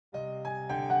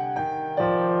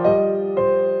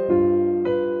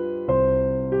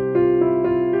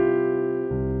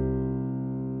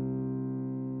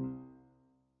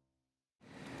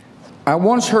I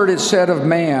once heard it said of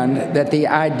man that the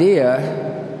idea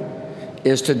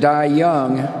is to die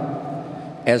young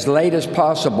as late as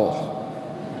possible.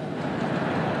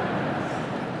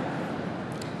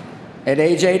 At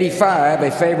age 85,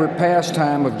 a favorite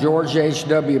pastime of George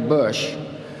H.W. Bush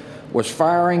was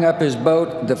firing up his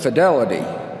boat, the Fidelity,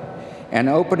 and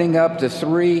opening up the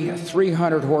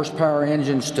 300 horsepower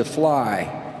engines to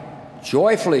fly,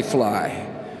 joyfully fly,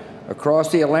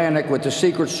 across the Atlantic with the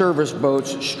Secret Service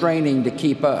boats straining to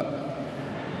keep up.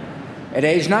 At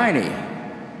age 90,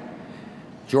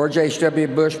 George H.W.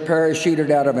 Bush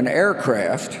parachuted out of an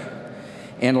aircraft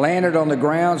and landed on the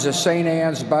grounds of St.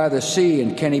 Anne's by the Sea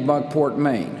in Kennebunkport,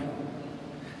 Maine,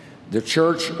 the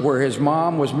church where his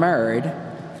mom was married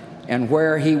and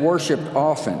where he worshiped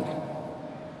often.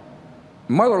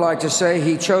 Mother liked to say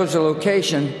he chose the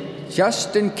location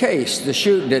just in case the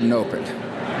chute didn't open.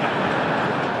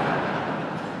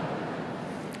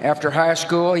 After high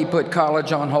school, he put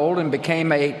college on hold and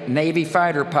became a Navy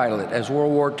fighter pilot as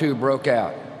World War II broke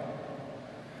out.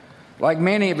 Like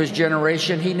many of his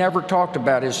generation, he never talked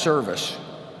about his service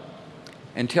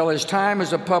until his time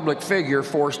as a public figure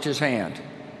forced his hand.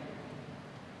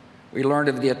 We learned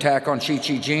of the attack on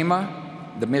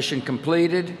Chichijima, the mission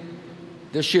completed,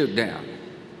 the shoot down.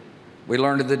 We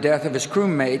learned of the death of his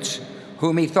crewmates,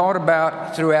 whom he thought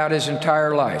about throughout his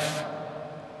entire life.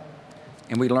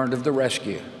 And we learned of the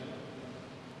rescue.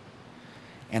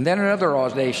 And then another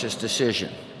audacious decision.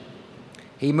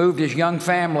 He moved his young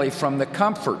family from the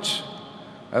comforts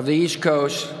of the East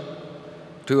Coast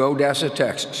to Odessa,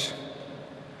 Texas.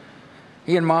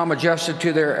 He and Mom adjusted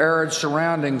to their arid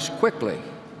surroundings quickly.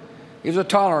 He was a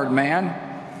tolerant man.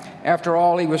 After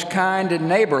all, he was kind and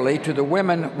neighborly to the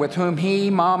women with whom he,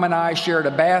 Mom, and I shared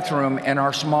a bathroom in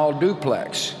our small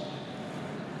duplex.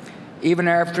 Even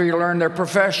after he learned their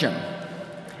profession,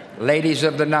 ladies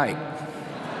of the night.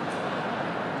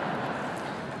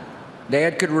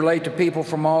 Dad could relate to people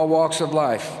from all walks of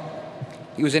life.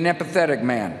 He was an empathetic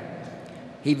man.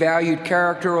 He valued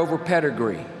character over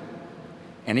pedigree,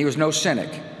 and he was no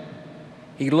cynic.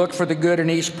 He looked for the good in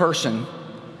each person,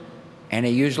 and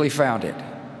he usually found it.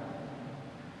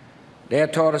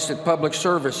 Dad taught us that public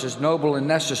service is noble and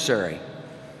necessary,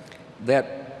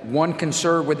 that one can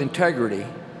serve with integrity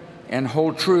and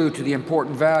hold true to the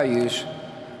important values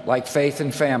like faith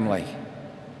and family.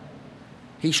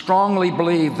 He strongly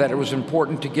believed that it was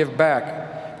important to give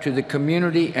back to the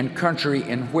community and country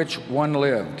in which one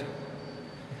lived.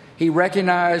 He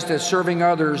recognized that serving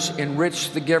others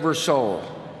enriched the giver's soul.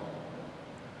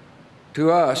 To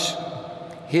us,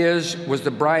 his was the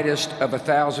brightest of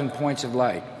 1,000 points of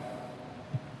light.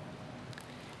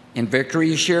 In victory,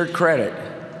 he shared credit.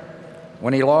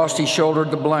 When he lost, he shouldered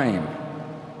the blame.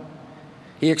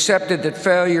 He accepted that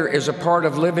failure is a part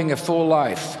of living a full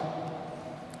life,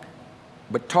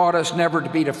 but taught us never to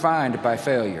be defined by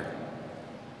failure.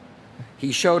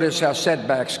 He showed us how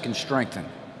setbacks can strengthen.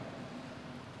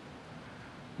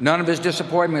 None of his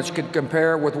disappointments could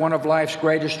compare with one of life's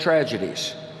greatest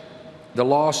tragedies, the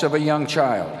loss of a young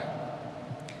child.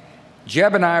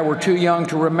 Jeb and I were too young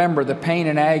to remember the pain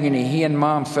and agony he and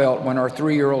Mom felt when our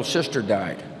 3-year-old sister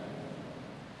died.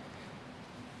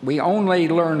 We only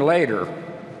learned later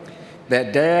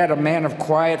that Dad, a man of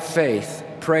quiet faith,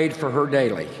 prayed for her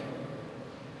daily.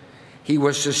 He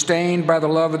was sustained by the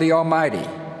love of the Almighty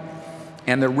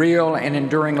and the real and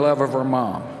enduring love of her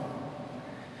mom.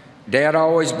 Dad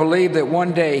always believed that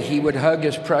one day he would hug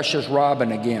his precious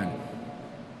Robin again.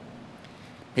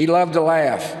 He loved to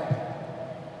laugh,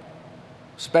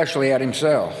 especially at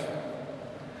himself.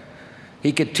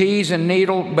 He could tease and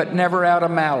needle, but never out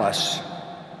of malice.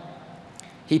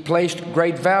 He placed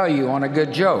great value on a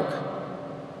good joke.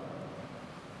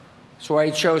 That's why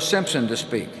he chose Simpson to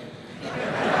speak.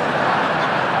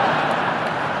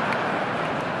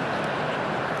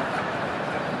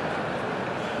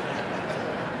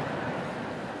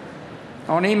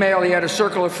 On email, he had a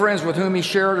circle of friends with whom he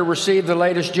shared or received the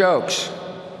latest jokes.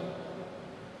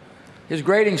 His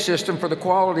grading system for the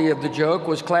quality of the joke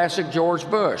was classic George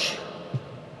Bush.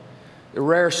 The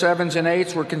rare 7s and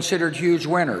 8s were considered huge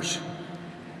winners,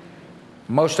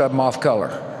 most of them off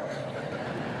color.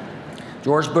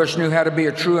 George Bush knew how to be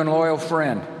a true and loyal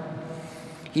friend.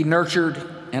 He nurtured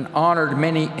and honored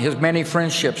his many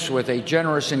friendships with a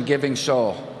generous and giving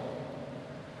soul.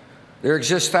 There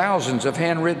exist thousands of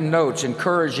handwritten notes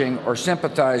encouraging or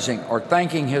sympathizing or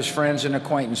thanking his friends and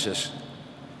acquaintances.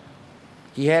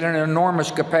 He had an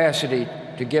enormous capacity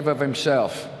to give of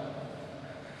himself.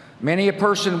 Many a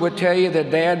person would tell you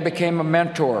that Dad became a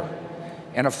mentor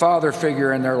and a father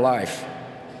figure in their life.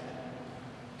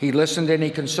 He listened and he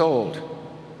consoled.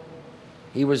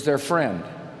 He was their friend.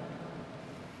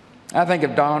 I think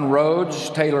of Don Rhodes,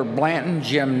 Taylor Blanton,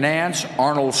 Jim Nance,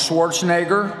 Arnold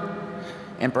Schwarzenegger,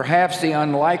 and perhaps the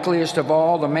unlikeliest of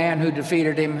all, the man who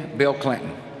defeated him, Bill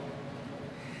Clinton.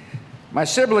 My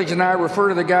siblings and I refer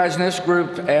to the guys in this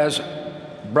group as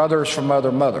brothers from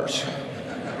other mothers.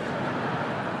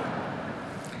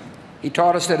 He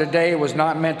taught us that a day was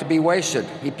not meant to be wasted.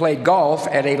 He played golf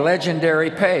at a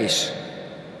legendary pace.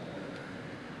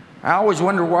 I always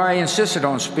wondered why he insisted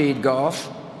on speed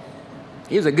golf.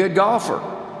 He was a good golfer.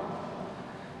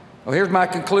 Well, here's my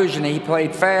conclusion. He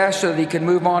played fast so that he could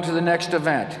move on to the next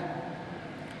event,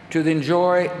 to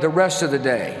enjoy the rest of the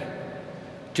day,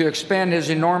 to expend his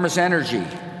enormous energy,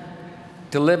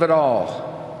 to live it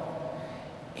all.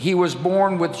 He was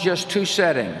born with just two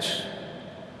settings: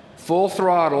 full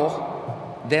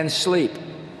throttle, then sleep. He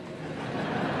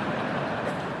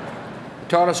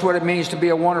taught us what it means to be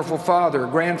a wonderful father,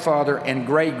 grandfather, and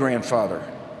great-grandfather.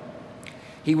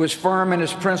 He was firm in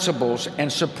his principles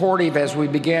and supportive as we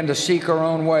began to seek our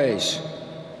own ways.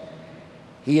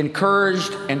 He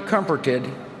encouraged and comforted,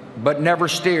 but never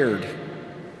steered.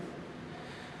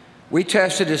 We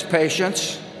tested his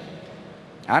patience.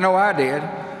 I know I did.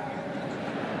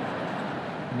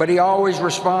 But he always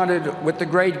responded with the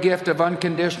great gift of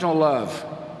unconditional love.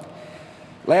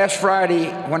 Last Friday,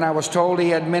 when I was told he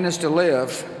had minutes to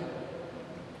live,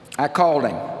 I called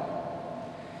him.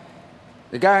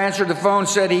 The guy answered the phone,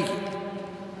 said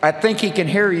I think he can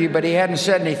hear you, but he hadn't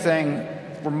said anything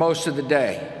for most of the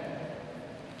day.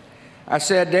 I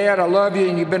said, Dad, I love you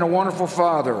and you've been a wonderful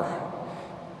father.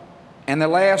 And the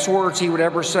last words he would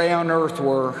ever say on earth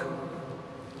were,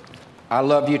 I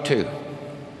love you too.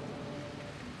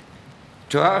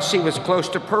 To us, he was close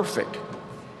to perfect,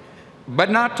 but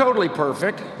not totally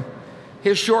perfect.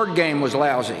 His short game was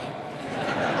lousy.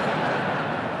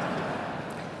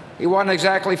 He wasn't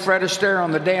exactly Fred Astaire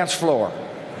on the dance floor.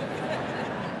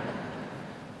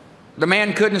 The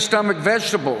man couldn't stomach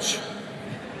vegetables,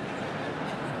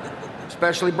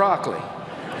 especially broccoli.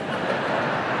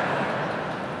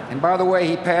 And by the way,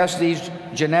 he passed these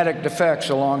genetic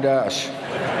defects along to us.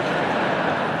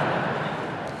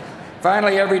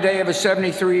 Finally, every day of his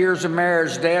 73 years of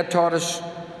marriage, Dad taught us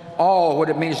all what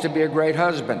it means to be a great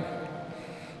husband.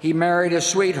 He married his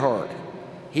sweetheart.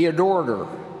 He adored her.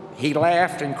 He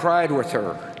laughed and cried with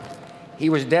her. He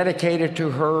was dedicated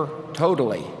to her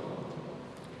totally.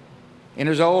 In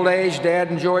his old age, Dad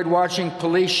enjoyed watching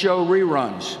police show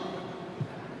reruns,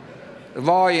 the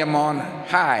volume on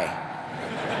high,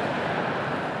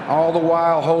 all the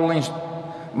while holding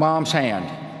Mom's hand.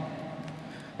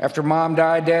 After Mom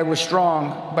died, Dad was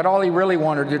strong, but all he really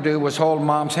wanted to do was hold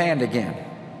Mom's hand again.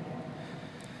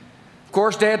 Of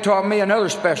course, Dad taught me another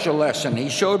special lesson. He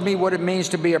showed me what it means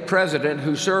to be a president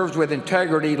who serves with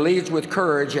integrity, leads with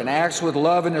courage, and acts with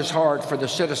love in his heart for the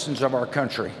citizens of our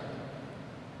country.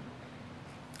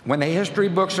 When the history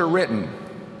books are written,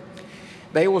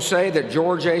 they will say that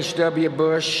George H.W.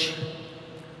 Bush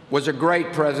was a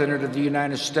great president of the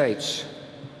United States,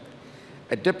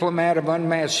 a diplomat of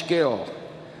unmatched skill,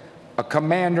 a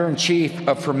commander-in-chief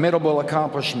of formidable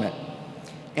accomplishment,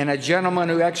 and a gentleman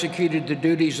who executed the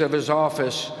duties of his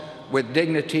office with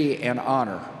dignity and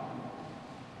honor.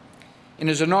 In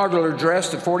his inaugural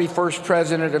address, the 41st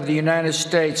President of the United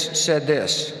States said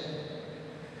this: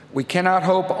 "We cannot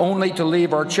hope only to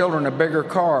leave our children a bigger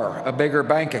car, a bigger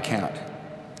bank account.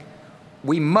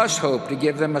 We must hope to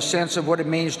give them a sense of what it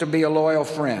means to be a loyal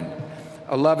friend,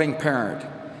 a loving parent,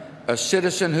 a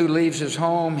citizen who leaves his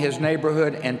home, his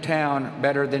neighborhood, and town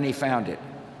better than he found it.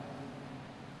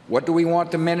 What do we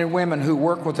want the men and women who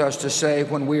work with us to say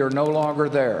when we are no longer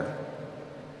there?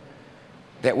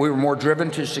 That we were more driven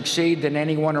to succeed than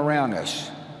anyone around us,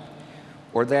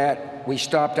 or that we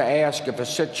stopped to ask if a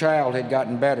sick child had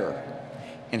gotten better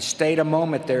and stayed a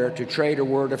moment there to trade a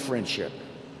word of friendship?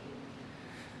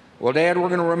 Well, Dad, we're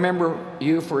going to remember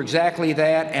you for exactly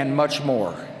that and much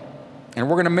more. And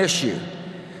we're going to miss you.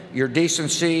 Your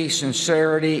decency,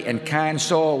 sincerity, and kind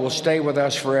soul will stay with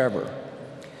us forever.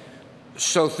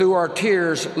 So through our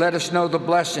tears, let us know the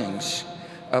blessings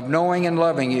of knowing and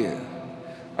loving you,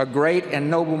 a great and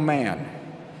noble man,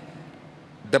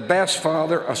 the best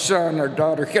father a son or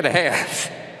daughter could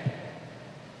have.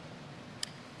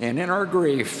 And in our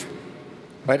grief,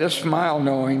 let us smile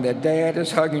knowing that Dad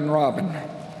is hugging Robin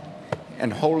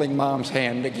and holding Mom's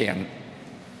hand again."